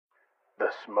The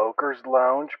Smokers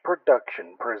Lounge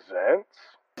production presents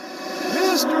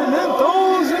Mr.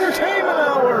 Menthol's Entertainment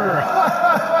Hour!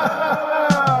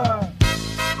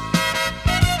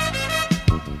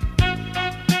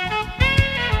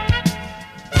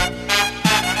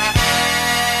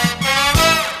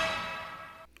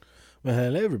 Well,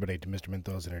 hello everybody to Mr.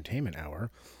 Menthol's Entertainment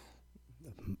Hour.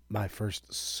 My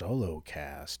first solo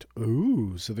cast.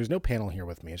 Ooh, so there's no panel here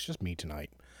with me. It's just me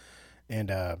tonight. And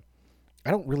I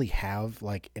don't really have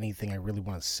like anything I really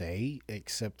want to say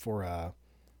except for I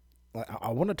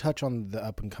want to touch on the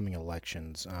up and coming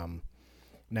elections.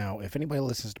 Now, if anybody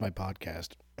listens to my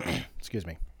podcast, excuse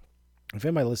me. If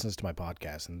anybody listens to my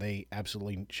podcast, and they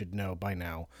absolutely should know by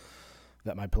now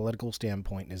that my political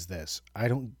standpoint is this: I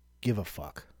don't give a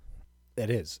fuck. It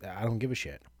is. I don't give a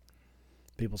shit.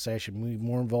 People say I should be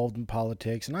more involved in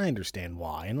politics, and I understand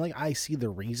why. And like I see the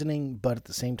reasoning, but at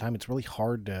the same time, it's really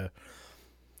hard to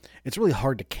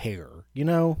care, you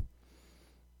know?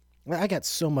 I got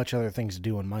so much other things to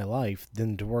do in my life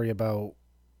than to worry about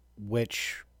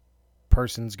which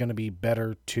person's going to be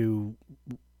better to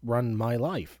run my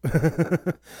life.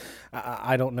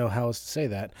 I don't know how else to say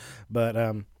that, but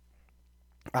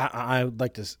I would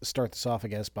like to start this off, I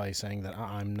guess, by saying that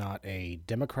I'm not a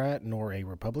Democrat nor a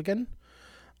Republican.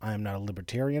 I am not a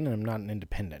libertarian, and I'm not an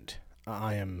independent.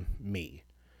 I am me.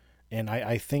 And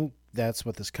I think that's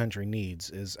what this country needs,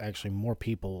 is actually more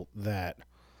people that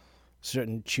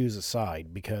shouldn't choose a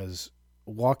side, because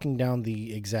walking down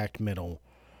the exact middle,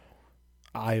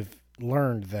 I've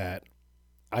learned that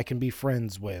I can be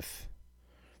friends with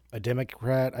a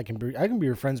Democrat. I can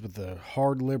be friends with a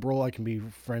hard liberal. I can be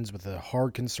friends with a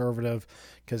hard conservative,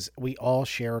 because we all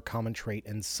share a common trait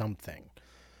in something.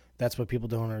 That's what people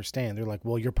don't understand. They're like,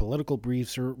 well, your political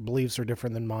beliefs are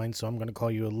different than mine, so I'm going to call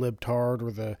you a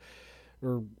libtard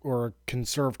or a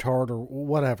conservatard or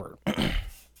whatever.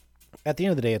 At the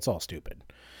end of the day, it's all stupid.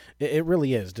 It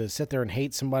really is. To sit there and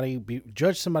hate somebody,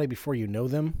 judge somebody before you know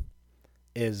them,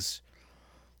 is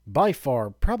by far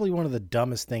probably one of the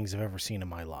dumbest things I've ever seen in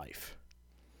my life.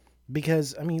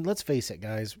 Because, I mean, let's face it,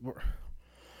 guys.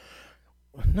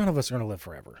 None of us are going to live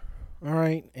forever. All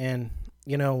right? And,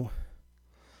 you know,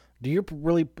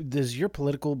 does your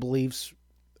political beliefs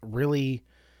really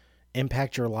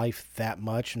impact your life that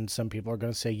much? And some people are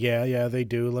going to say, yeah, they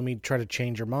do. Let me try to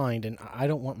change your mind. And I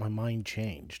don't want my mind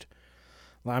changed.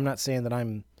 Well, I'm not saying that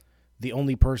I'm the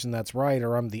only person that's right,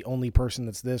 or I'm the only person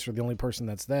that's this, or the only person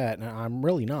that's that. And I'm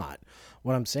really not.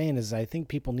 What I'm saying is I think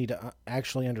people need to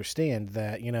actually understand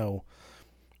that, you know,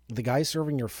 the guy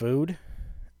serving your food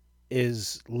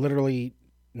is literally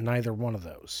neither one of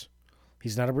those.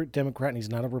 He's not a Democrat and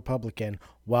he's not a Republican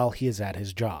while he is at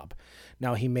his job.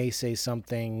 Now, he may say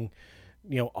something,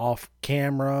 you know, off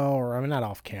camera, or I mean, not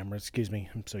off camera, excuse me.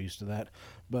 I'm so used to that,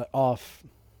 but off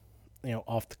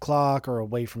the clock, or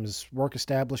away from his work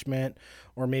establishment,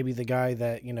 or maybe the guy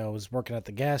that, you know, is working at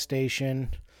the gas station.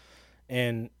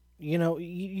 And, you know,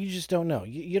 you just don't know.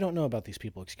 You don't know about these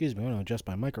people. Excuse me. I'm going to adjust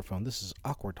my microphone. This is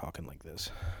awkward talking like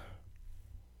this.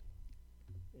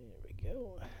 There we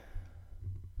go.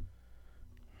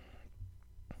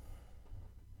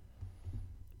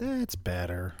 That's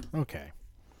better. Okay.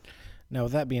 Now,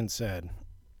 with that being said,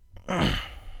 you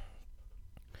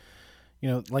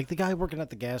know, like the guy working at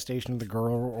the gas station, the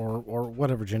girl, or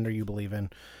whatever gender you believe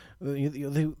in,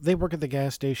 they work at the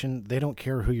gas station. They don't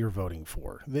care who you're voting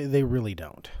for. They really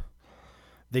don't.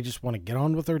 They just want to get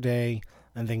on with their day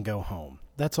and then go home.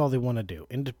 That's all they want to do.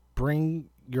 And to bring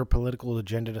your political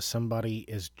agenda to somebody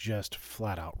is just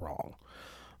flat out wrong.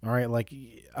 All right, like,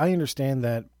 I understand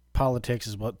that politics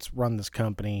is what's run this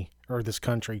company, or this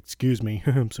country, excuse me.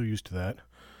 I'm so used to that.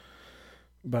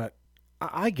 But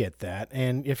I get that.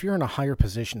 And if you're in a higher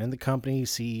position in the company,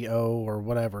 CEO or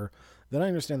whatever, then I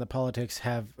understand that politics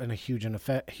have a huge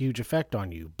effect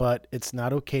on you. But it's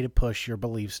not okay to push your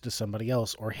beliefs to somebody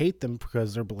else or hate them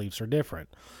because their beliefs are different.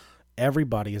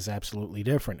 Everybody is absolutely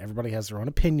different. Everybody has their own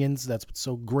opinions. That's what's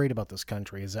so great about this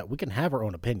country, is that we can have our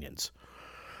own opinions.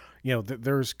 You know,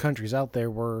 there's countries out there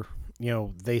where, you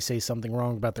know, they say something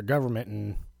wrong about their government,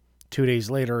 and 2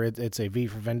 days later it's a V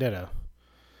for Vendetta.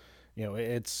 You know,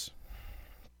 it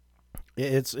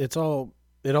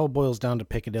all boils down to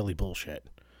Piccadilly bullshit.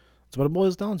 That's what it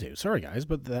boils down to. Sorry guys,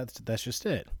 but that's just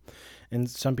it. And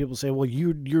some people say, well,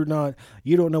 you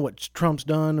don't know what Trump's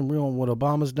done and we don't know what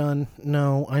Obama's done.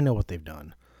 No, I know what they've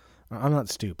done. I'm not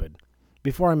stupid.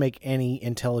 Before I make any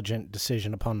intelligent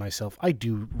decision upon myself, I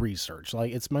do research.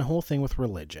 Like, it's my whole thing with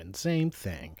religion. Same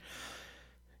thing.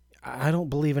 I don't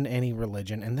believe in any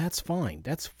religion, and that's fine.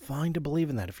 That's fine to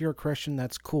believe in that. If you're a Christian,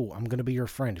 that's cool. I'm going to be your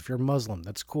friend. If you're Muslim,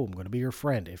 that's cool. I'm going to be your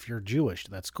friend. If you're Jewish,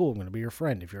 that's cool. I'm going to be your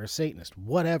friend. If you're a Satanist,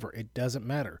 whatever, it doesn't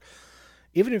matter.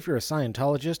 Even if you're a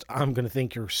Scientologist, I'm going to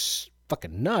think you're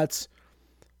fucking nuts,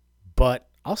 but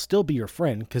I'll still be your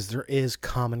friend because there is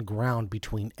common ground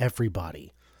between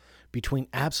everybody. Between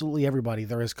absolutely everybody,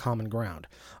 there is common ground.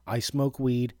 I smoke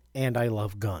weed and I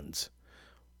love guns.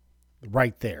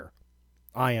 Right there.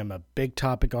 I am a big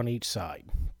topic on each side.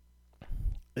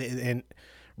 And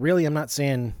really, I'm not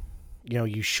saying,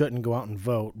 you shouldn't go out and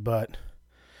vote, but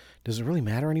does it really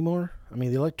matter anymore? I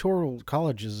mean, the electoral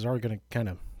colleges are going to kind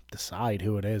of decide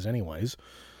who it is anyways.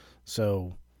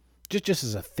 So, just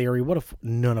as a theory, what if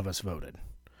none of us voted?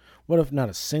 What if not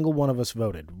a single one of us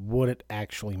voted? Would it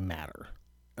actually matter?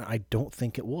 I don't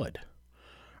think it would.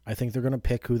 I think they're going to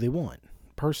pick who they want,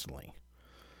 personally.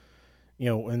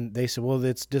 And they said, well,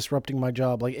 it's disrupting my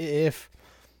job. Like, if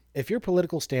your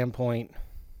political standpoint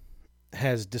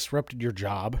has disrupted your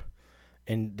job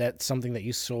and that's something that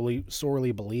you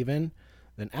sorely believe in,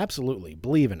 then absolutely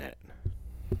believe in it.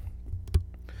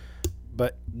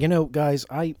 But, guys,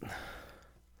 I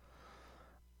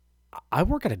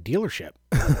work at a dealership.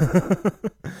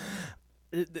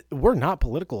 We're not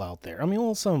political out there. I mean,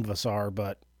 well, some of us are,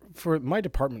 but for my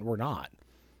department, we're not.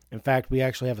 In fact, we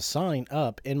actually have a sign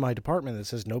up in my department that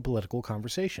says no political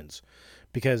conversations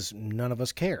because none of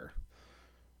us care.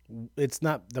 It's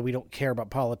not that we don't care about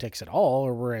politics at all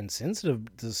or we're insensitive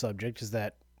to the subject, is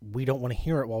that we don't want to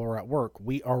hear it while we're at work.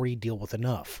 We already deal with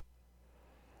enough.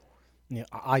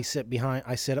 I sit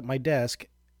at my desk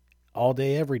all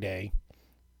day, every day,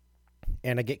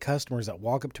 and I get customers that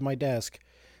walk up to my desk,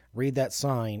 read that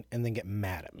sign, and then get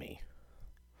mad at me.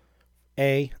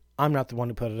 I'm not the one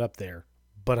who put it up there,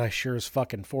 but I sure as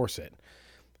fucking force it.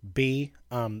 B,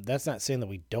 that's not saying that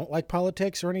we don't like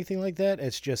politics or anything like that.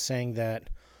 It's just saying that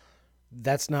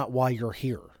that's not why you're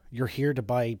here. You're here to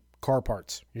buy car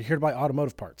parts. You're here to buy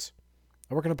automotive parts.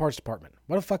 I work in the parts department.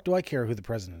 Why the fuck do I care who the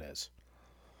president is?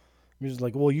 You're just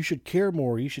like, well, you should care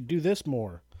more. You should do this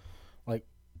more. Like,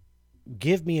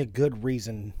 give me a good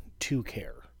reason to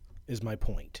care is my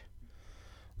point.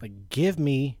 Like, give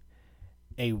me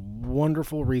a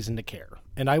wonderful reason to care.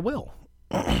 And I will.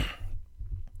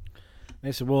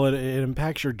 They said, well, it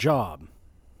impacts your job.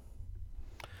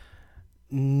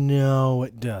 No,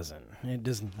 it doesn't. It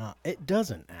does not. It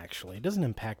doesn't, actually. It doesn't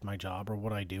impact my job or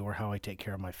what I do or how I take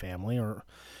care of my family or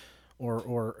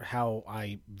how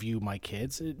I view my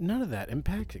kids. None of that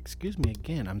impacts. Excuse me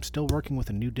again. I'm still working with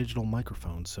a new digital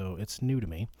microphone, so it's new to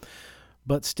me.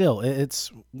 But still,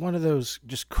 it's one of those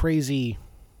just crazy,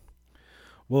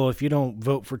 well, if you don't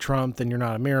vote for Trump, then you're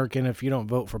not American. If you don't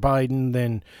vote for Biden,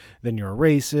 then you're a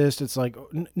racist. It's like,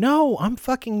 no, I'm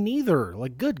fucking neither.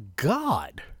 Like, good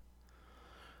God.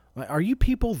 Like, are you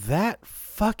people that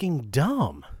fucking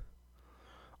dumb?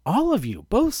 All of you,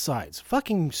 both sides,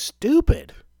 fucking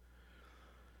stupid.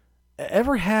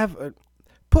 Ever have,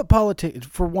 put politics,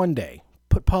 for one day,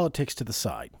 put politics to the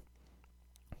side.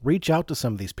 Reach out to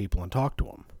some of these people and talk to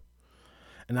them.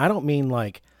 And I don't mean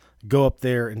like go up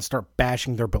there and start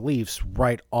bashing their beliefs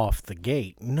right off the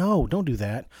gate. No, don't do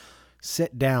that.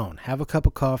 Sit down, have a cup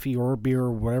of coffee or a beer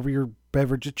or whatever your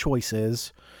beverage of choice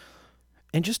is,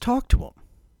 and just talk to them.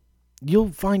 You'll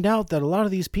find out that a lot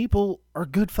of these people are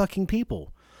good fucking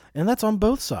people. And that's on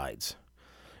both sides.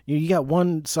 You got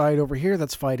one side over here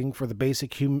that's fighting for the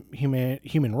basic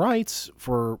human rights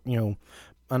for, and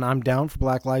I'm down for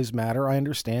Black Lives Matter. I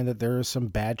understand that there is some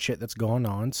bad shit that's going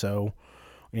on. So,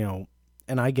 and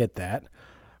I get that.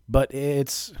 But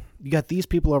you got these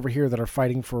people over here that are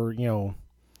fighting for,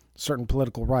 certain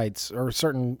political rights or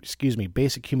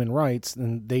basic human rights.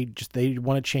 And they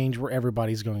want to change where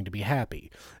everybody's going to be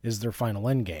happy is their final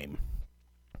end game.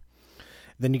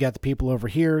 Then you got the people over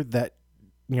here that,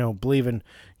 believe in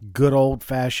good old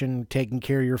fashioned taking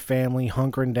care of your family,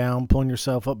 hunkering down, pulling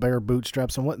yourself up by your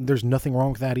bootstraps, and there's nothing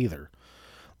wrong with that either.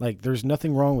 Like, there's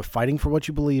nothing wrong with fighting for what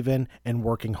you believe in and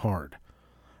working hard.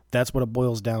 That's what it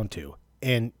boils down to.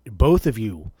 And both of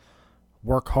you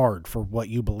work hard for what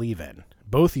you believe in.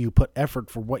 Both of you put effort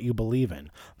for what you believe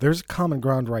in. There's a common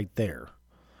ground right there.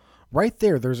 Right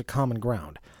there, there's a common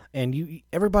ground. And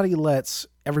everybody lets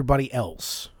everybody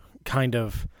else kind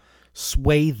of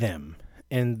sway them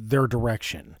in their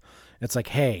direction. It's like,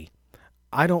 hey,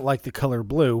 I don't like the color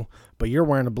blue, but you're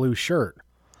wearing a blue shirt.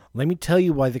 Let me tell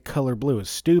you why the color blue is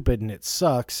stupid and it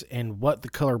sucks and what the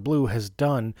color blue has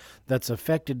done that's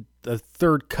affected the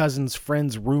third cousin's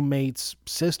friend's roommate's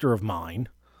sister of mine.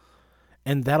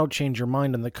 And that'll change your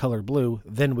mind on the color blue.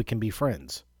 Then we can be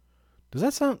friends. Does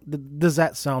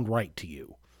that sound right to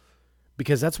you?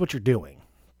 Because that's what you're doing.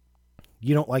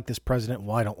 You don't like this president,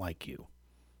 well, I don't like you.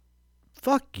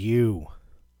 Fuck you.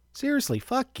 Seriously,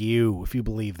 fuck you if you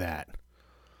believe that.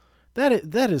 That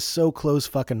is so close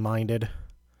fucking minded.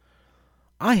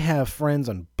 I have friends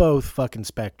on both fucking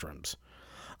spectrums.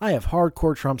 I have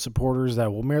hardcore Trump supporters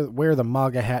that will wear the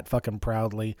MAGA hat fucking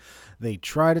proudly. They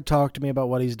try to talk to me about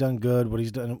what he's done good, what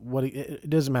he's done, it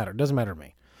doesn't matter. It doesn't matter to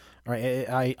me. All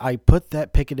right, I put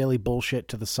that Piccadilly bullshit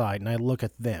to the side and I look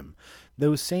at them.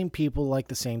 Those same people like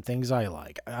the same things I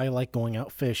like. I like going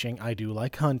out fishing. I do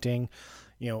like hunting.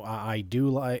 You know, I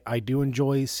do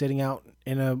enjoy sitting out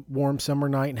in a warm summer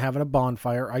night and having a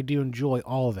bonfire. I do enjoy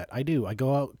all of that. I do. I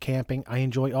go out camping. I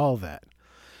enjoy all of that.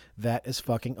 That is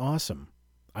fucking awesome.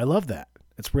 I love that.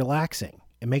 It's relaxing.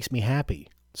 It makes me happy.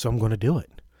 So I'm going to do it.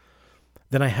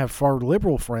 Then I have far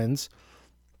liberal friends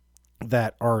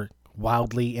that are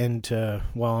wildly into,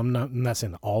 well, I'm not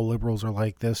saying all liberals are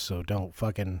like this, so don't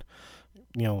fucking,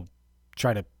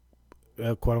 try to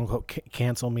quote unquote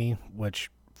cancel me, which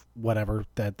whatever,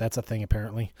 that's a thing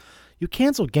apparently. You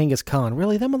canceled Genghis Khan.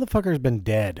 Really? That motherfucker's been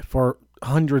dead for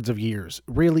hundreds of years.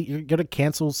 Really? You're going to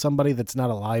cancel somebody that's not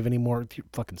alive anymore? You're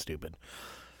fucking stupid.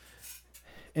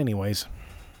 Anyways,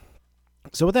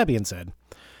 so with that being said,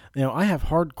 I have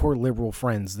hardcore liberal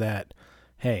friends that,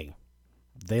 hey,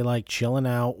 they like chilling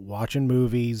out, watching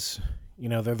movies.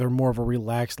 They're more of a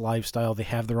relaxed lifestyle. They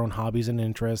have their own hobbies and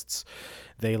interests.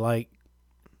 They like,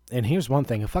 and here's one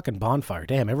thing, a fucking bonfire.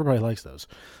 Damn, everybody likes those.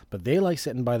 But they like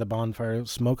sitting by the bonfire,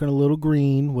 smoking a little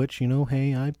green, which,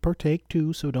 hey, I partake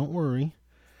too, so don't worry.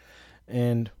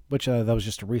 And, which that was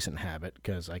just a recent habit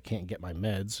because I can't get my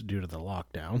meds due to the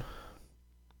lockdown.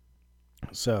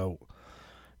 So,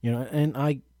 and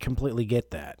I completely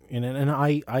get that. And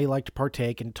I like to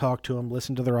partake and talk to them,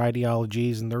 listen to their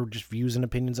ideologies and their just views and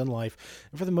opinions on life.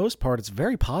 And for the most part, it's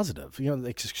very positive.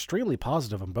 It's extremely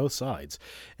positive on both sides.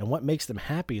 And what makes them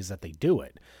happy is that they do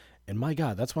it. And my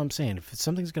God, that's what I'm saying. If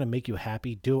something's going to make you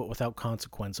happy, do it without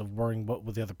consequence of worrying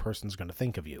what the other person's going to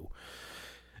think of you.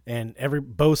 And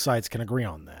both sides can agree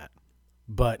on that.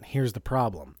 But here's the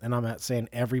problem, and I'm not saying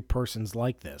every person's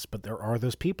like this, but there are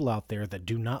those people out there that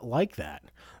do not like that.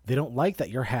 They don't like that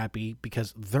you're happy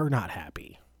because they're not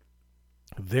happy.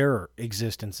 Their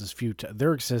existence is futile.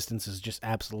 Their existence is just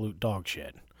absolute dog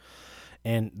shit.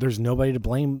 And there's nobody to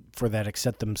blame for that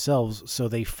except themselves, so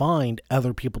they find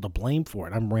other people to blame for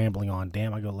it. I'm rambling on.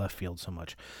 Damn, I go left field so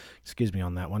much. Excuse me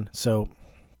on that one. So,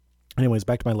 anyways,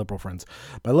 back to my liberal friends.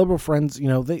 My liberal friends,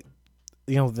 a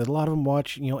lot of them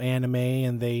watch, anime,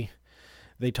 and they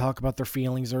talk about their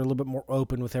feelings. They're a little bit more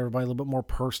open with everybody, a little bit more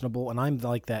personable, and I'm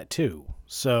like that too.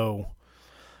 So,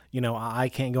 I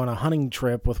can't go on a hunting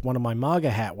trip with one of my MAGA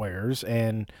hat wearers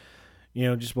and,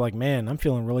 just be like, man, I'm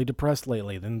feeling really depressed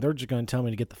lately. Then they're just going to tell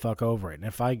me to get the fuck over it. And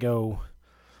if I go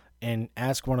and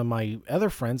ask one of my other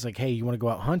friends, like, hey, you want to go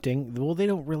out hunting? Well, they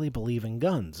don't really believe in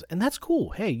guns. And that's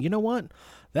cool. Hey, you know what?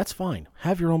 That's fine.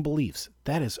 Have your own beliefs.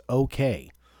 That is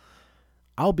okay.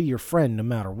 I'll be your friend no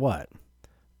matter what.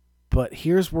 But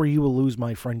here's where you will lose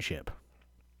my friendship.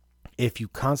 If you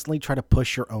constantly try to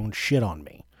push your own shit on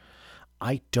me.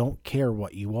 I don't care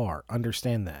what you are.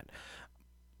 Understand that.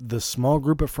 The small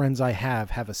group of friends I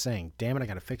have a saying. Damn it, I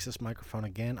gotta fix this microphone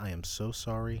again. I am so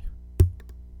sorry.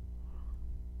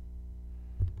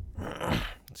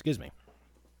 Excuse me.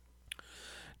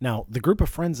 Now, the group of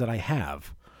friends that I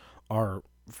have are,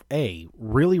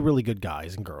 really, really good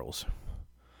guys and girls.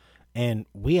 And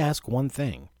we ask one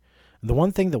thing. The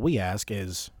one thing that we ask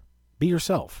is, be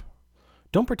yourself.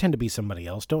 Don't pretend to be somebody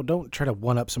else. Don't try to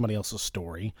one-up somebody else's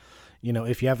story.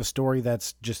 If you have a story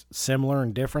that's just similar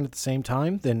and different at the same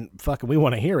time, then fucking we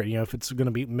want to hear it. If it's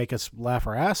going to make us laugh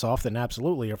our ass off, then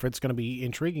absolutely. Or if it's going to be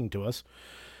intriguing to us,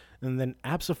 and then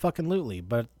abso-fucking-lutely.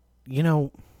 But,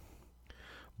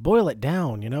 boil it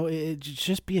down.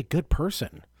 Just be a good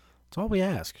person. That's all we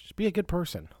ask. Just be a good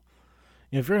person.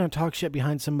 If you're going to talk shit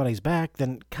behind somebody's back,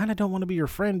 then kind of don't want to be your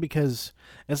friend, because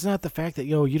it's not the fact that,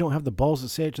 you don't have the balls to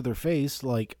say it to their face.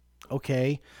 Like,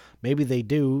 okay, maybe they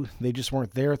do. They just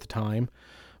weren't there at the time,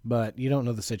 but you don't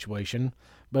know the situation.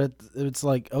 But it's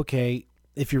like, okay,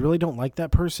 if you really don't like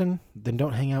that person, then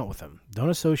don't hang out with them. Don't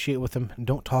associate with them, and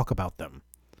don't talk about them.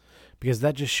 Because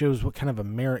that just shows what kind of a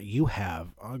merit you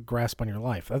have, a grasp on your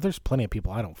life. There's plenty of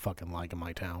people I don't fucking like in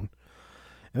my town.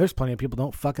 And there's plenty of people who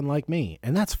don't fucking like me.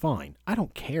 And that's fine. I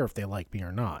don't care if they like me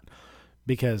or not.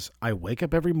 Because I wake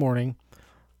up every morning.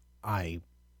 I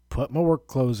put my work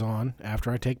clothes on after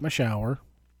I take my shower.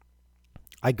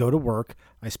 I go to work.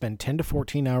 I spend 10 to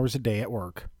 14 hours a day at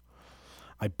work.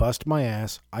 I bust my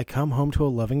ass. I come home to a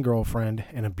loving girlfriend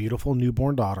and a beautiful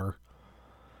newborn daughter.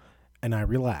 And I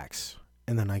relax.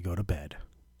 And then I go to bed.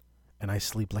 And I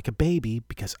sleep like a baby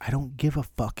because I don't give a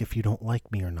fuck if you don't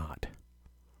like me or not.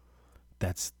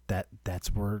 That's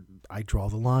where I draw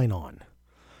the line on.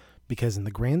 Because in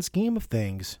the grand scheme of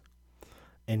things,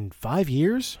 in 5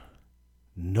 years,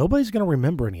 nobody's going to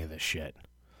remember any of this shit.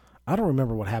 I don't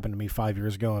remember what happened to me 5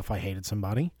 years ago if I hated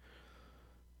somebody.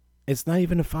 It's not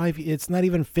even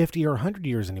 50 or 100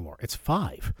 years anymore. It's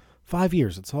 5. 5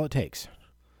 years, that's all it takes.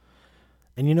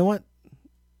 And you know what?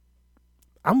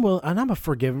 I'm a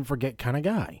forgive and forget kind of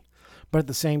guy. But at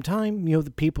the same time,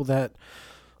 the people that,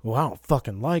 well, I don't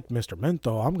fucking like Mr.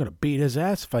 Menthol, I'm going to beat his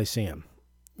ass if I see him.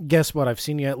 Guess what? I've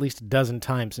seen you at least a dozen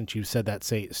times since you've said that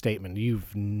statement.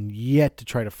 You've yet to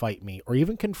try to fight me or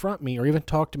even confront me or even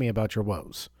talk to me about your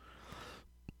woes.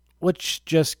 Which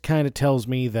just kind of tells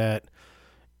me that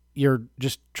you're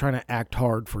just trying to act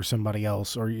hard for somebody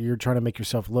else or you're trying to make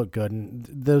yourself look good. And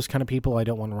those kind of people I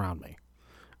don't want around me.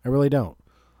 I really don't.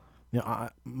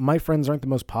 My friends aren't the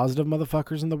most positive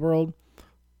motherfuckers in the world,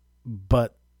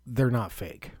 but they're not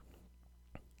fake.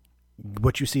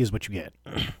 What you see is what you get.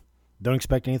 Don't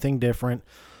expect anything different.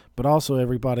 But also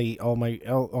everybody, all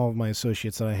of my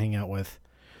associates that I hang out with,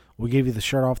 will give you the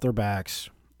shirt off their backs,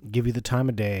 give you the time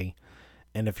of day,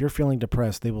 and if you're feeling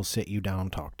depressed, they will sit you down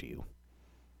and talk to you.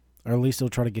 Or at least they'll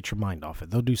try to get your mind off it.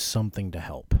 They'll do something to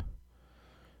help.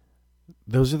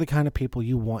 Those are the kind of people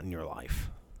you want in your life.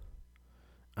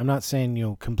 I'm not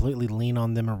saying, completely lean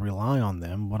on them or rely on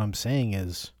them. What I'm saying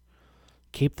is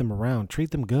keep them around.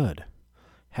 Treat them good.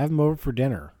 Have them over for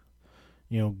dinner.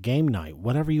 Game night.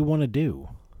 Whatever you want to do.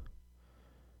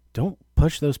 Don't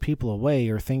push those people away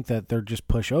or think that they're just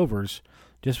pushovers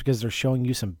just because they're showing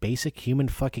you some basic human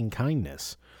fucking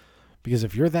kindness. Because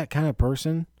if you're that kind of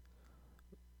person,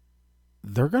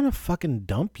 they're going to fucking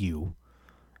dump you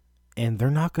and they're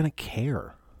not going to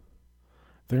care.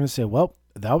 They're going to say, well,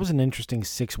 that was an interesting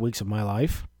 6 weeks of my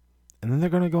life. And then they're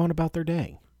going to go on about their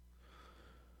day.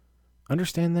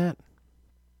 Understand that?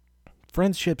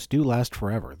 Friendships do last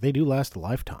forever. They do last a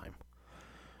lifetime.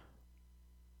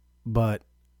 But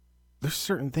there's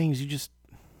certain things you just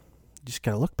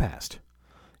got to look past.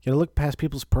 You got to look past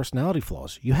people's personality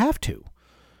flaws. You have to.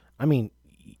 I mean,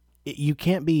 you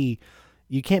can't be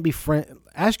friend.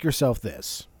 Ask yourself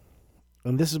this.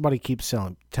 And this is what he keeps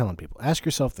telling people. Ask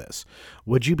yourself this.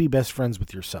 Would you be best friends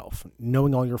with yourself,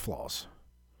 knowing all your flaws?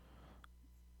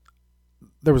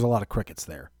 There was a lot of crickets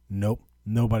there. Nope.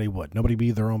 Nobody would. Nobody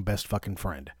be their own best fucking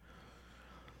friend.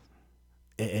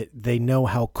 They know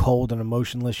how cold and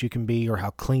emotionless you can be or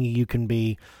how clingy you can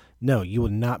be. No, you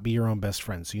would not be your own best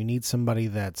friend. So you need somebody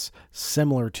that's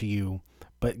similar to you,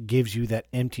 but gives you that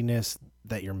emptiness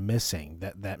that you're missing,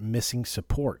 that missing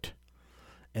support.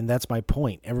 And that's my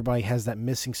point. Everybody has that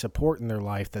missing support in their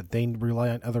life that they rely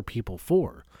on other people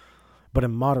for. But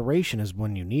in moderation is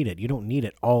when you need it. You don't need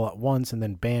it all at once and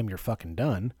then bam, you're fucking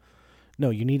done. No,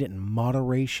 you need it in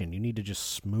moderation. You need to just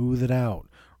smooth it out,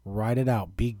 ride it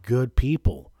out, be good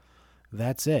people.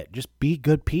 That's it. Just be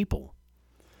good people.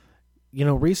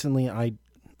 Recently I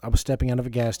was stepping out of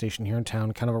a gas station here in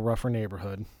town, kind of a rougher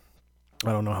neighborhood.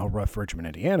 I don't know how rough Richmond,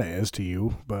 Indiana is to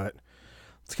you, but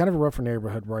it's kind of a rougher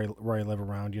neighborhood where I live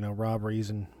around. Robberies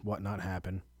and whatnot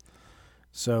happen.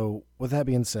 So with that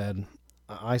being said,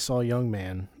 I saw a young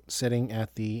man sitting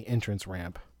at the entrance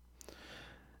ramp,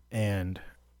 and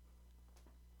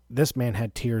this man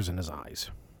had tears in his eyes.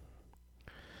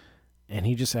 And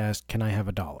he just asked, "Can I have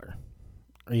 $1?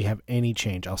 Or you have any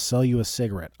change? I'll sell you a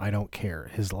cigarette. I don't care."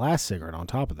 His last cigarette on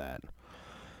top of that.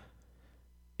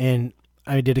 And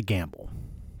I did a gamble.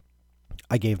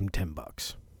 I gave him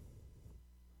 $10.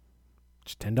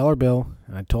 Just $10 bill,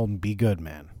 and I told him, be good,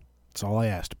 man. That's all I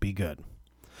asked, be good.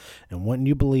 And wouldn't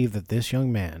you believe that this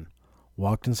young man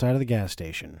walked inside of the gas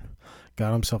station,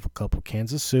 got himself a couple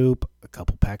cans of soup, a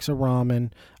couple packs of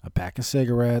ramen, a pack of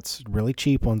cigarettes, really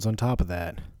cheap ones on top of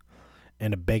that,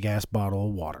 and a big-ass bottle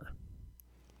of water.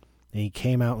 And he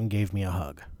came out and gave me a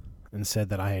hug and said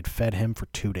that I had fed him for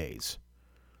 2 days.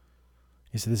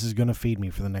 He said, this is going to feed me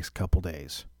for the next couple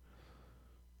days.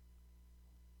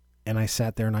 And I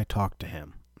sat there and I talked to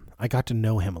him. I got to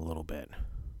know him a little bit.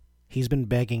 He's been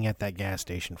begging at that gas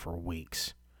station for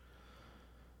weeks.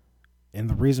 And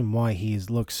the reason why he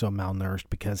looks so malnourished,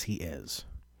 because he is.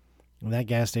 And that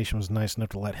gas station was nice enough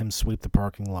to let him sweep the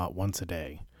parking lot once a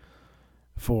day.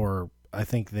 For, I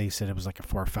think they said it was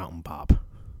for a fountain pop.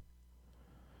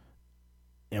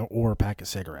 Or a pack of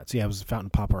cigarettes. Yeah, it was a fountain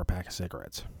pop or a pack of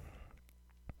cigarettes.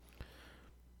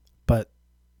 But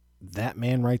that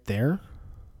man right there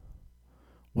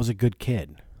was a good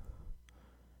kid.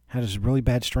 Had this really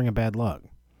bad string of bad luck.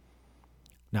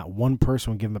 Not one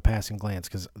person would give him a passing glance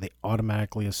because they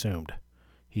automatically assumed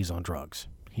he's on drugs.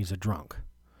 He's a drunk.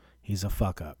 He's a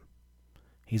fuck up.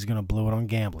 He's going to blow it on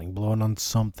gambling, blow it on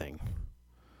something.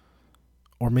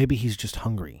 Or maybe he's just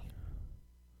hungry.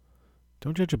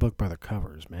 Don't judge a book by their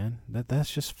covers, man.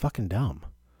 That's just fucking dumb.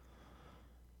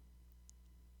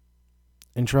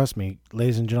 And trust me,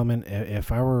 ladies and gentlemen,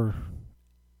 if I were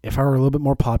a little bit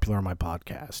more popular on my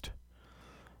podcast,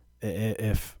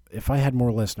 if I had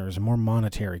more listeners and more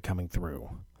monetary coming through,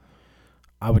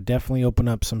 I would definitely open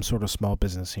up some sort of small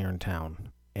business here in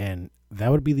town, and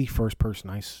that would be the first person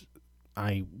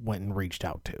I went and reached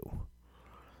out to.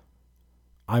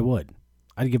 I would.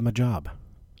 I'd give him a job.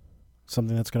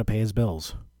 Something that's going to pay his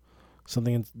bills.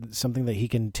 Something that he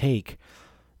can take,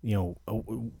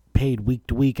 paid week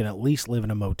to week and at least live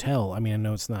in a motel. I mean, I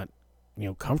know it's not,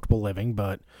 comfortable living,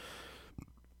 but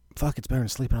fuck, it's better than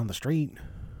sleeping on the street.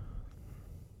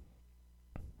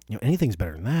 Anything's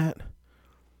better than that.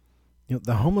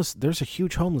 The homeless, there's a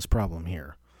huge homeless problem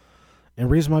here. And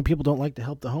the reason why people don't like to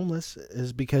help the homeless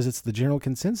is because it's the general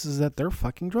consensus that they're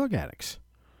fucking drug addicts.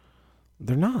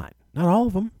 They're not. Not all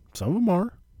of them. Some of them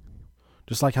are.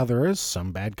 Just like how there is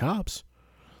some bad cops.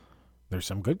 There's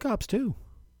some good cops too.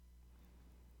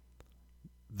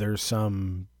 There's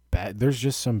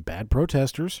just some bad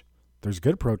protesters. There's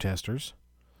good protesters.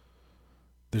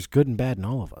 There's good and bad in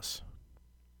all of us.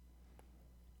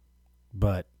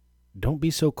 But don't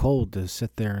be so cold to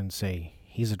sit there and say,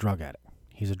 he's a drug addict.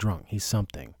 He's a drunk. He's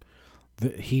something.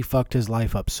 He fucked his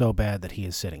life up so bad that he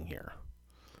is sitting here.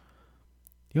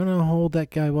 You know how old that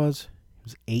guy was? He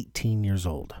was 18 years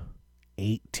old.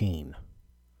 18.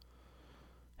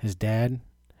 His dad,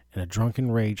 in a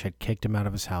drunken rage, had kicked him out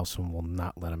of his house and will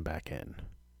not let him back in.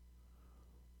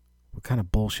 What kind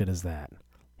of bullshit is that?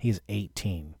 He's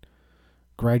 18.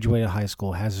 Graduated high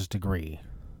school, has his degree.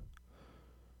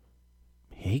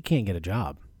 He can't get a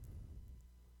job.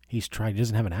 He's tried. He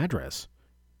doesn't have an address.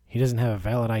 He doesn't have a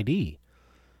valid ID.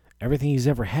 Everything he's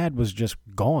ever had was just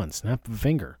gone, snap of a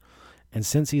finger. And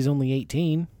since he's only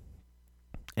 18,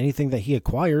 anything that he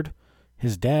acquired,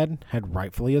 his dad had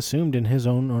rightfully assumed in his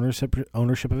own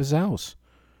ownership of his house.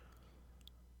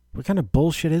 What kind of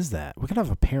bullshit is that? What kind of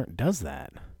a parent does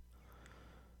that?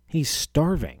 He's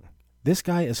starving. This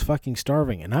guy is fucking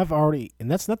starving, and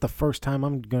that's not the first time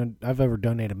I've ever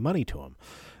donated money to him.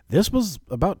 This was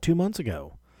about 2 months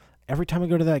ago. Every time I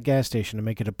go to that gas station to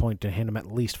make it a point to hand him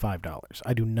at least $5.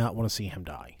 I do not want to see him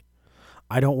die.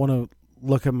 I don't want to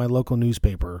look at my local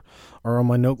newspaper or on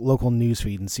my local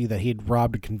newsfeed and see that he had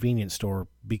robbed a convenience store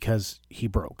because he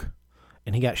broke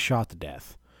and he got shot to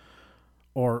death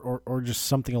or just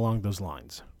something along those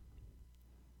lines.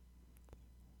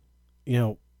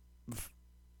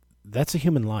 That's a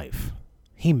human life.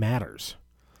 He matters.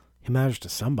 He matters to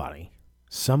somebody.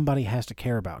 Somebody has to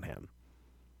care about him.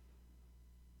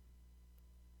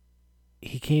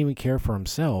 He can't even care for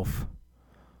himself.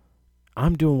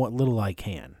 I'm doing what little I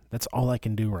can. That's all I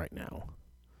can do right now.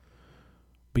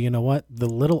 But you know what? The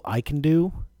little I can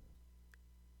do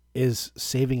is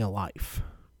saving a life.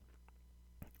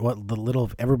 What the little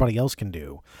of everybody else can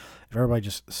do, if everybody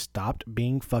just stopped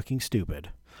being fucking stupid,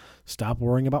 stop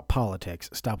worrying about politics,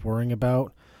 stop worrying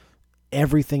about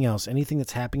everything else, anything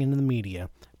that's happening in the media,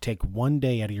 take one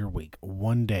day out of your week,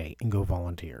 one day, and go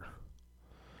volunteer.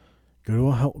 Go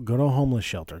to a homeless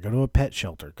shelter, go to a pet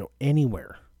shelter, go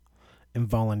anywhere and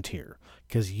volunteer.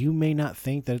 Because you may not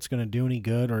think that it's going to do any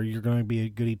good, or you're going to be a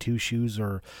goody two-shoes,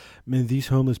 or, man, these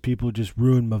homeless people just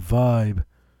ruined my vibe.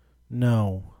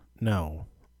 No.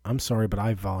 I'm sorry, but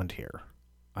I volunteer.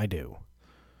 I do.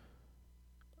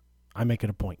 I make it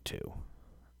a point to.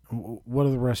 What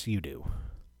do the rest of you do?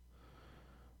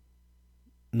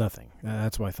 Nothing.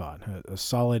 That's what I thought. A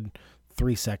solid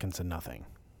 3 seconds of nothing.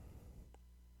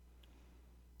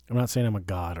 I'm not saying I'm a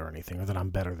god or anything, or that I'm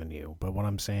better than you, but what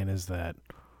I'm saying is that,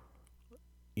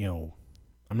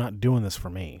 I'm not doing this for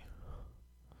me.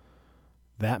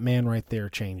 That man right there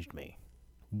changed me.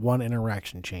 One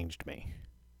interaction changed me.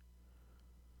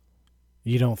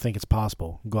 You don't think it's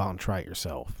possible? Go out and try it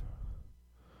yourself.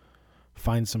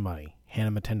 Find somebody, hand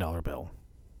him a $10 bill.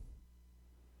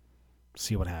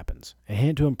 See what happens. And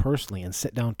hand it to him personally and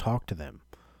sit down, talk to them.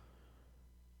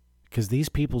 Because these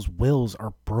people's wills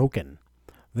are broken.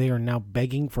 They are now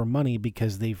begging for money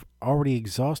because they've already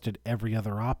exhausted every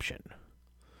other option.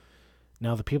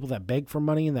 Now, the people that beg for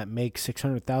money and that make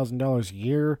 $600,000 a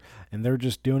year and they're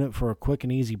just doing it for a quick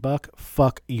and easy buck,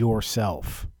 fuck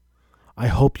yourself. I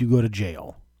hope you go to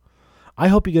jail. I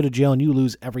hope you go to jail and you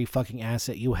lose every fucking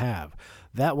asset you have.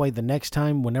 That way, the next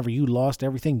time, whenever you lost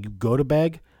everything, you go to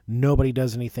beg, nobody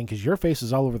does anything because your face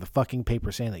is all over the fucking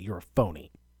paper saying that you're a phony.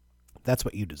 That's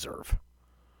what you deserve.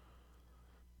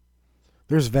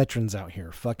 There's veterans out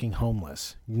here fucking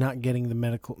homeless, not getting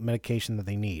the medication that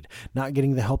they need, not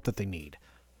getting the help that they need,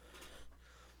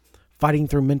 fighting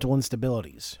through mental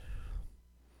instabilities.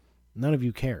 None of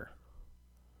you care.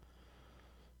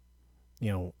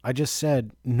 I just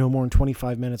said no more than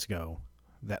 25 minutes ago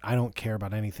that I don't care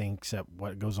about anything except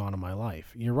what goes on in my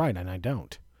life. You're right, and I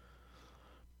don't.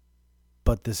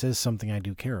 But this is something I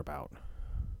do care about.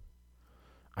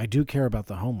 I do care about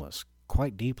the homeless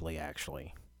quite deeply,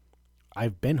 actually.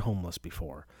 I've been homeless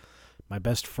before. My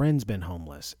best friend's been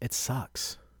homeless. It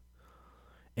sucks.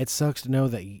 It sucks to know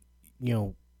that,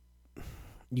 you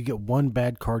get one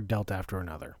bad card dealt after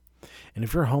another. And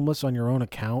if you're homeless on your own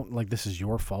account, like this is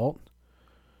your fault,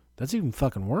 that's even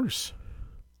fucking worse.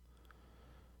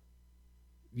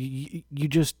 You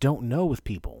just don't know with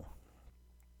people.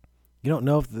 You don't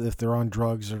know if they're on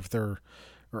drugs or if they're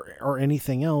or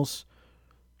anything else.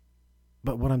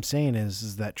 But what I'm saying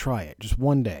is that try it just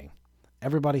one day.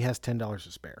 Everybody has $10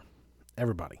 to spare.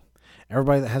 Everybody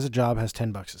that has a job has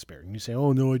 $10 to spare. And you say,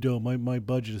 "Oh no, I don't. My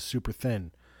budget is super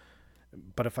thin."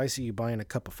 But if I see you buying a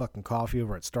cup of fucking coffee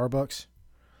over at Starbucks,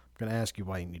 I'm gonna ask you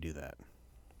why didn't you do that.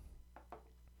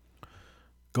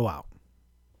 Go out.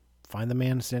 Find the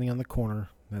man standing on the corner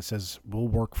that says, "We'll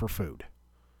work for food."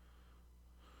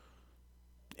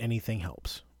 Anything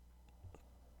helps.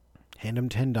 Hand him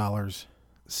 $10,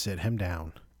 sit him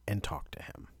down, and talk to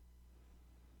him.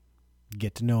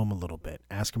 Get to know him a little bit.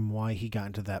 Ask him why he got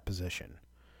into that position.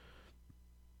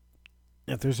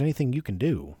 If there's anything you can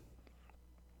do,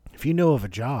 if you know of a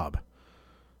job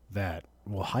that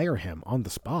will hire him on the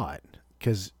spot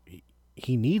because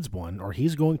he needs one, or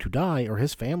he's going to die, or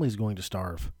his family's going to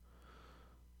starve,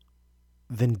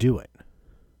 then do it.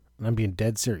 And I'm being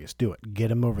dead serious. Do it.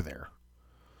 Get him over there.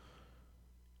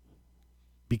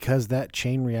 Because that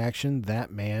chain reaction,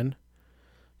 that man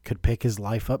could pick his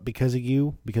life up because of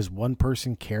you, because one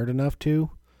person cared enough to,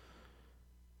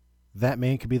 that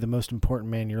man could be the most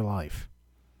important man in your life.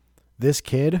 This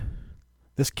kid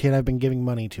I've been giving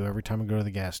money to every time I go to the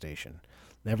gas station.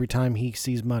 Every time he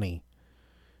sees money,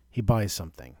 he buys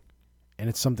something. And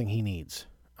it's something he needs.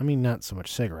 I mean, not so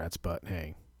much cigarettes, but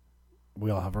hey,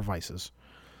 we all have our vices.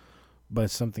 But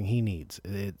it's something he needs.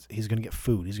 He's going to get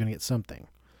food. He's going to get something.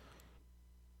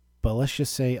 But let's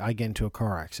just say I get into a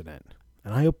car accident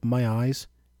and I open my eyes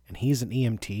and he's an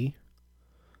EMT.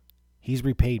 He's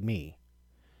repaid me.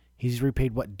 He's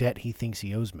repaid what debt he thinks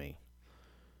he owes me.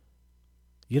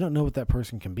 You don't know what that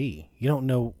person can be. You don't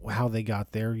know how they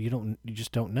got there. You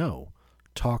just don't know.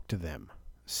 Talk to them.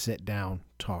 Sit down,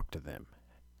 talk to them.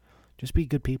 Just be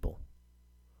good people.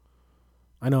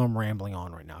 I know I'm rambling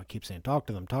on right now. I keep saying talk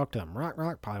to them.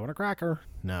 Rock, probably want a cracker.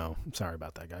 No, I'm sorry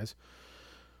about that, guys.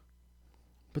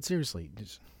 But seriously,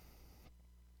 just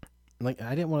I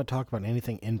didn't want to talk about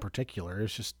anything in particular.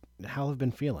 It's just how I've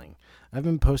been feeling. I've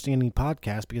been posting any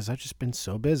podcast because I've just been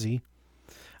so busy.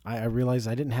 I realized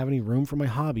I didn't have any room for my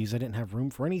hobbies. I didn't have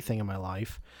room for anything in my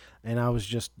life. And I was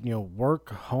just, work,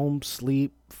 home,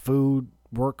 sleep, food,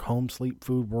 work, home, sleep,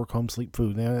 food, work, home, sleep,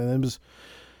 food. And it was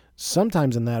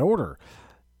sometimes in that order.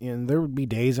 And there would be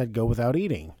days I'd go without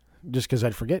eating just because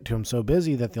I'd forget to. I'm so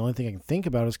busy that the only thing I can think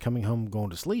about is coming home and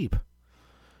going to sleep.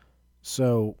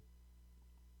 So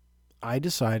I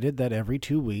decided that every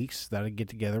 2 weeks that I'd get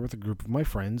together with a group of my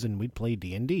friends and we'd play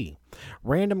D&D.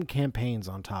 Random campaigns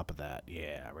on top of that.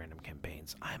 Yeah, random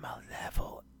campaigns. I'm a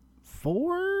level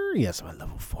 4? Yes, I'm a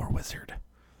level 4 wizard.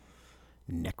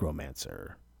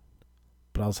 Necromancer.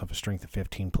 But I also have a strength of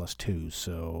 15 plus 2,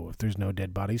 so if there's no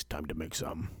dead bodies, time to make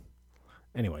some.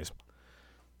 Anyways.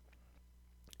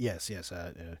 Yes,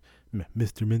 Mr.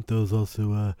 Menthol's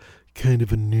also kind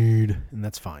of a nerd, and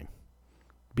that's fine.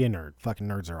 Be a nerd. Fucking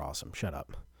nerds are awesome. Shut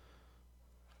up.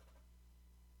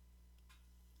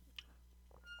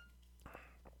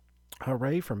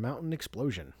 Hooray for Mountain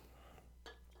Explosion.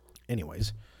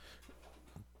 Anyways.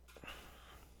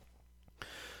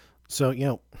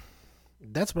 So,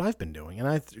 that's what I've been doing. And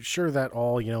I'm sure that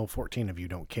all, 14 of you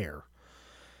don't care.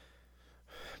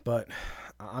 But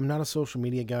I'm not a social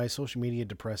media guy. Social media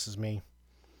depresses me.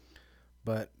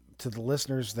 But to the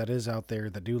listeners that is out there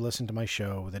that do listen to my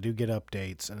show, that do get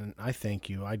updates, and I thank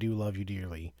you. I do love you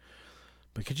dearly.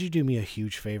 But could you do me a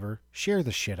huge favor? Share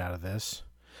the shit out of this.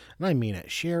 And I mean it.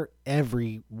 Share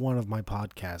every one of my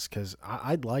podcasts, because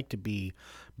I'd like to be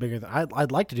bigger than...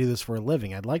 I'd like to do this for a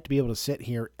living. I'd like to be able to sit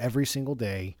here every single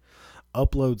day,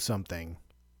 upload something,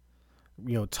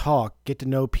 talk, get to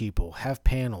know people, have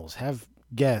panels, have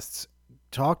guests,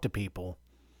 talk to people,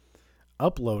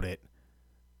 upload it,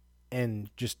 and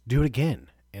just do it again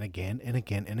and again and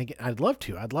again and again. I'd love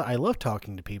to. I love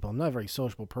talking to people. I'm not a very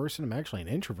sociable person. I'm actually an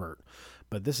introvert.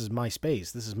 But this is my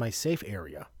space. This is my safe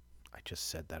area. I just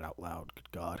said that out loud.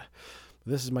 Good God.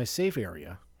 This is my safe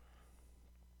area.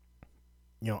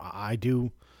 I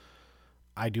do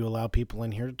allow people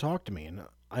in here to talk to me, and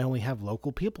I only have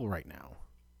local people right now.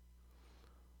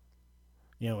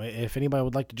 If anybody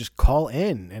would like to just call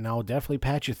in, and I'll definitely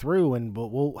patch you through, and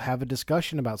we'll have a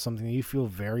discussion about something that you feel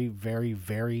very, very,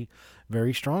 very,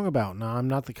 very strong about. Now, I'm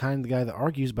not the kind of guy that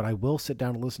argues, but I will sit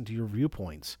down and listen to your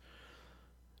viewpoints.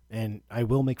 And I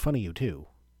will make fun of you, too,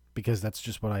 because that's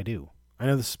just what I do. I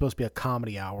know this is supposed to be a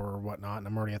comedy hour or whatnot, and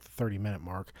I'm already at the 30-minute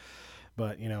mark.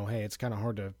 But, hey, it's kind of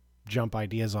hard to jump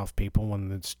ideas off people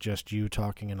when it's just you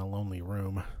talking in a lonely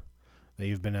room that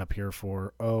you've been up here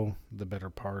for, the better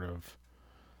part of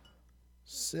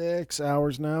 6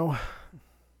 hours now.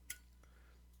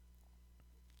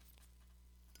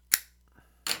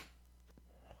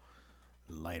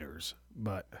 Lighters.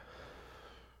 But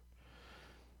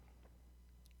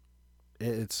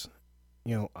it's,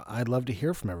 I'd love to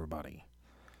hear from everybody.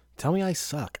 Tell me I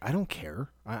suck. I don't care.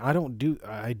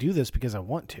 I do this because I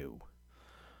want to.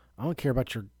 I don't care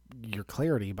about your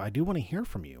clarity, but I do want to hear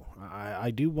from you.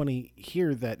 I do want to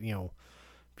hear that,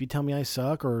 if you tell me I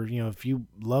suck, or, if you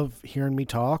love hearing me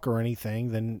talk or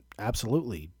anything, then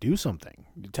absolutely do something.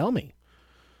 Tell me.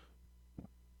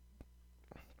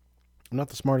 I'm not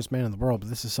the smartest man in the world, but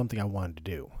this is something I wanted to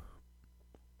do.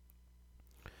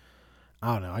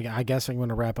 I don't know. I guess I'm going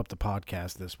to wrap up the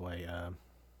podcast this way.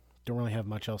 Don't really have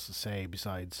much else to say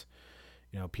besides,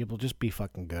 people just be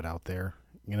fucking good out there.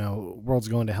 World's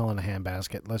going to hell in a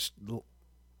handbasket.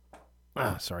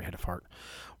 Sorry, I had a fart.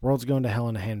 World's going to hell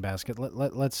in a handbasket.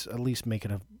 Let's at least make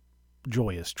it a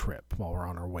joyous trip while we're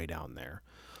on our way down there.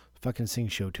 Fucking sing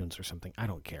show tunes or something. I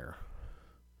don't care.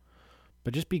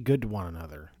 But just be good to one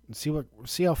another and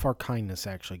see how far kindness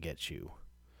actually gets you.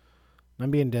 And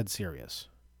I'm being dead serious.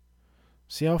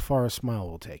 See how far a smile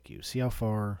will take you. See how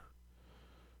far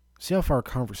a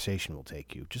conversation will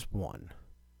take you. Just one.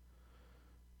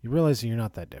 You realize that you're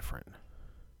not that different.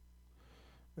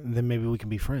 And then maybe we can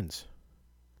be friends.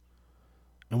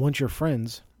 And once you're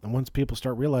friends, and once people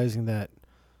start realizing that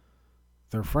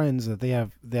they're friends, that they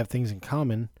have things in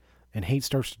common, and hate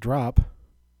starts to drop,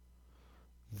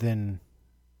 then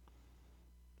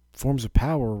forms of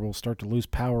power will start to lose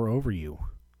power over you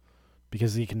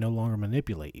because they can no longer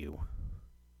manipulate you.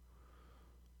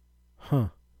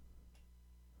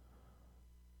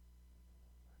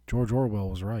 George Orwell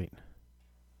was right.